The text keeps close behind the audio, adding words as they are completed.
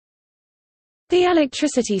The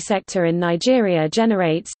electricity sector in Nigeria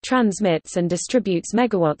generates, transmits and distributes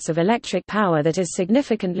megawatts of electric power that is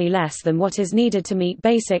significantly less than what is needed to meet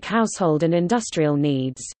basic household and industrial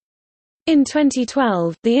needs. In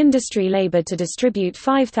 2012, the industry labored to distribute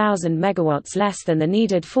 5,000 megawatts less than the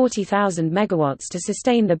needed 40,000 megawatts to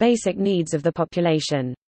sustain the basic needs of the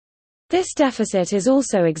population. This deficit is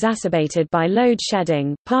also exacerbated by load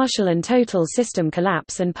shedding, partial and total system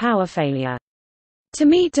collapse and power failure. To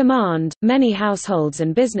meet demand, many households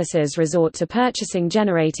and businesses resort to purchasing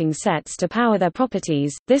generating sets to power their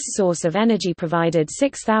properties. This source of energy provided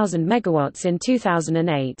 6,000 megawatts in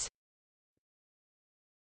 2008.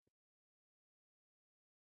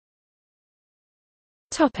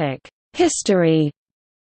 Topic: History.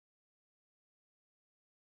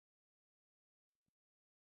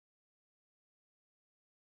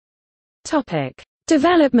 Topic: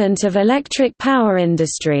 Development of electric power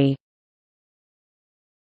industry.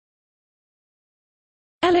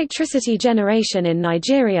 Electricity generation in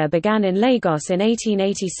Nigeria began in Lagos in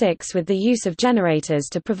 1886 with the use of generators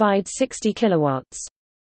to provide 60 kilowatts.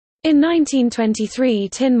 In 1923,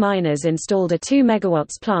 tin miners installed a 2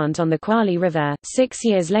 MW plant on the Kwali River. 6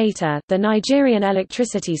 years later, the Nigerian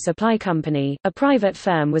Electricity Supply Company, a private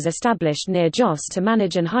firm, was established near Jos to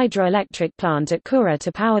manage an hydroelectric plant at Kura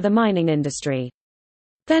to power the mining industry.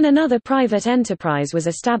 Then another private enterprise was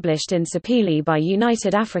established in Sapele by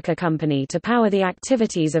United Africa Company to power the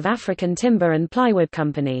activities of African Timber and Plywood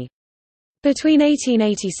Company. Between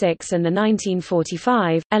 1886 and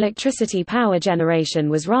 1945, electricity power generation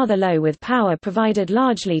was rather low, with power provided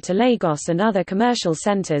largely to Lagos and other commercial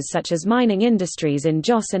centers such as mining industries in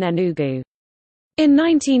Jos and Enugu. In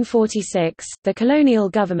 1946, the colonial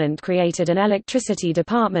government created an electricity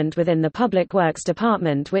department within the Public Works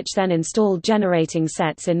Department, which then installed generating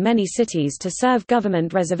sets in many cities to serve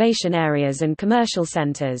government reservation areas and commercial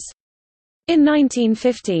centers. In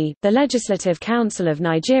 1950, the Legislative Council of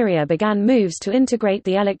Nigeria began moves to integrate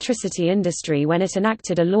the electricity industry when it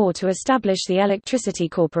enacted a law to establish the Electricity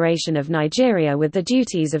Corporation of Nigeria with the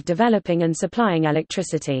duties of developing and supplying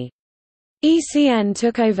electricity. ECN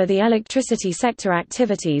took over the electricity sector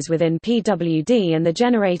activities within PWD and the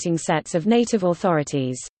generating sets of native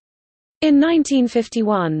authorities. In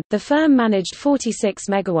 1951, the firm managed 46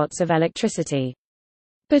 megawatts of electricity.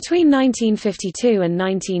 Between 1952 and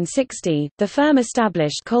 1960, the firm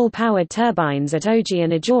established coal-powered turbines at Oji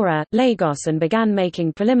and Ajora, Lagos, and began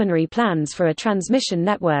making preliminary plans for a transmission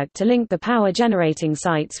network to link the power-generating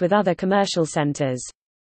sites with other commercial centers.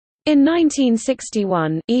 In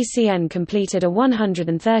 1961, ECN completed a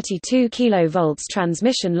 132 kV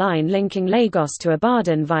transmission line linking Lagos to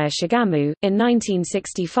Ibadan via Shagamu. In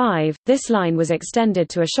 1965, this line was extended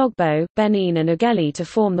to Oshogbo, Benin, and Ughelli to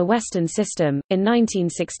form the Western System. In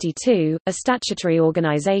 1962, a statutory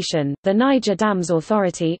organization, the Niger Dams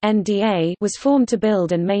Authority (NDA), was formed to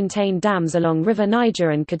build and maintain dams along River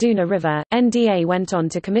Niger and Kaduna River. NDA went on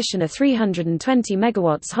to commission a 320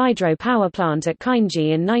 MW hydro power plant at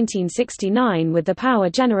Kainji in 1969, with the power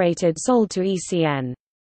generated sold to ECN.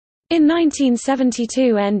 In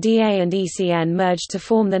 1972, NDA and ECN merged to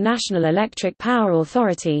form the National Electric Power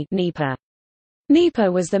Authority (NEPA).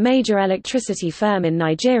 NEPA was the major electricity firm in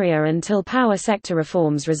Nigeria until power sector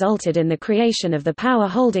reforms resulted in the creation of the Power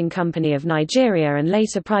Holding Company of Nigeria and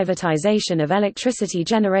later privatization of electricity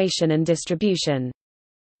generation and distribution.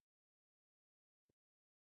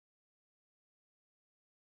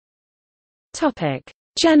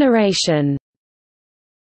 Generation.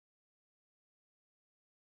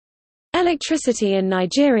 Electricity in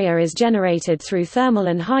Nigeria is generated through thermal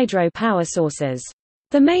and hydro power sources.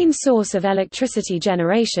 The main source of electricity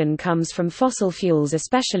generation comes from fossil fuels,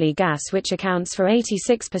 especially gas, which accounts for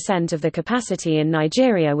 86% of the capacity in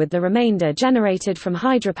Nigeria, with the remainder generated from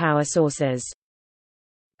hydropower sources.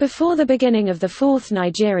 Before the beginning of the Fourth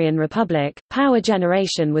Nigerian Republic, power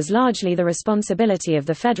generation was largely the responsibility of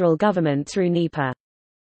the federal government through NEPA.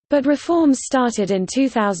 But reforms started in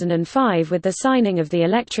 2005 with the signing of the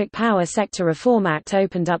Electric Power Sector Reform Act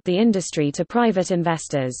opened up the industry to private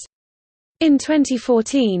investors. In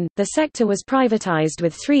 2014, the sector was privatized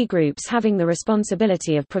with 3 groups having the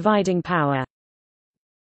responsibility of providing power.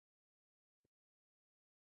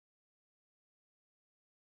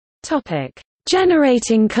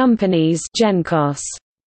 Generating companies Gencos.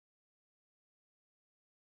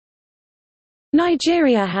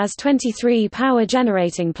 Nigeria has 23 power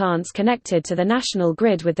generating plants connected to the national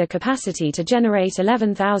grid with the capacity to generate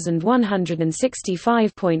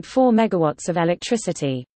 11,165.4 megawatts of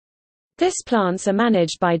electricity. These plants are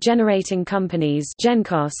managed by generating companies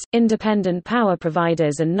Gencos, independent power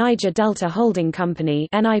providers, and Niger Delta Holding Company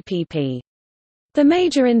 (NIPP). The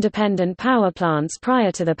major independent power plants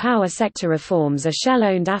prior to the power sector reforms are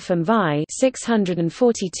Shell-owned Afam Vi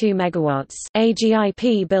 642 MW,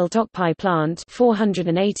 AGIP-built Okpai plant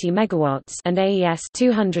 480 MW, and AES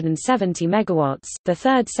 270 MW. The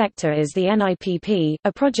third sector is the NIPP,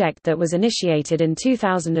 a project that was initiated in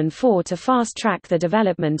 2004 to fast-track the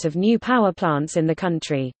development of new power plants in the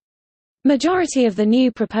country. Majority of the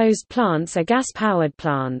new proposed plants are gas-powered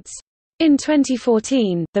plants. In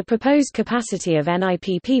 2014, the proposed capacity of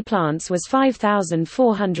NIPP plants was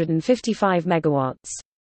 5,455 MW.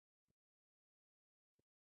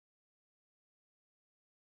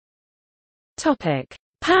 Topic: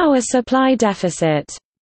 Power supply deficit.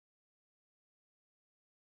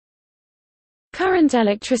 Current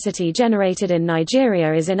electricity generated in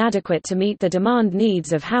Nigeria is inadequate to meet the demand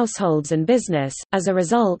needs of households and business. As a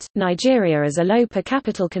result, Nigeria has a low per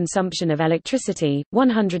capita consumption of electricity,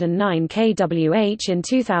 109 kWh in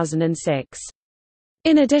 2006.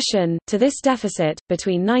 In addition to this deficit,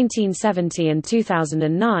 between 1970 and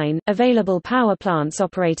 2009, available power plants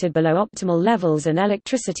operated below optimal levels and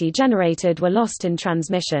electricity generated were lost in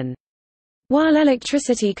transmission. While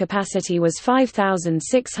electricity capacity was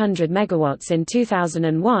 5,600 MW in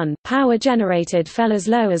 2001, power generated fell as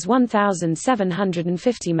low as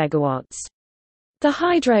 1,750 MW. The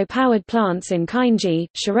hydro-powered plants in Kainji,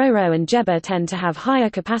 Shiroro and Jebba tend to have higher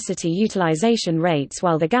capacity utilization rates,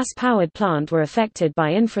 while the gas-powered plant were affected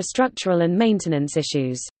by infrastructural and maintenance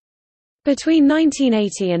issues. Between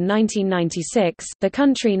 1980 and 1996, the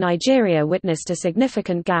country Nigeria witnessed a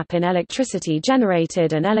significant gap in electricity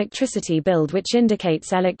generated and electricity billed, which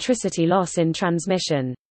indicates electricity loss in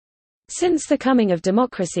transmission. Since the coming of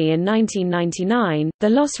democracy in 1999, the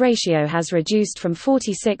loss ratio has reduced from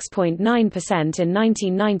 46.9% in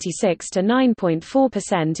 1996 to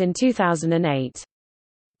 9.4% in 2008.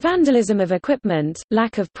 Vandalism of equipment,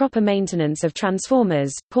 lack of proper maintenance of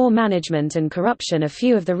transformers, poor management and corruption are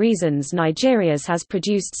few of the reasons Nigeria's has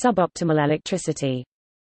produced suboptimal electricity.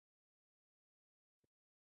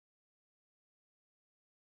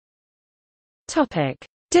 Topic: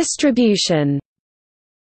 Distribution.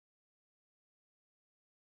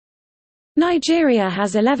 Nigeria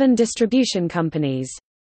has 11 distribution companies.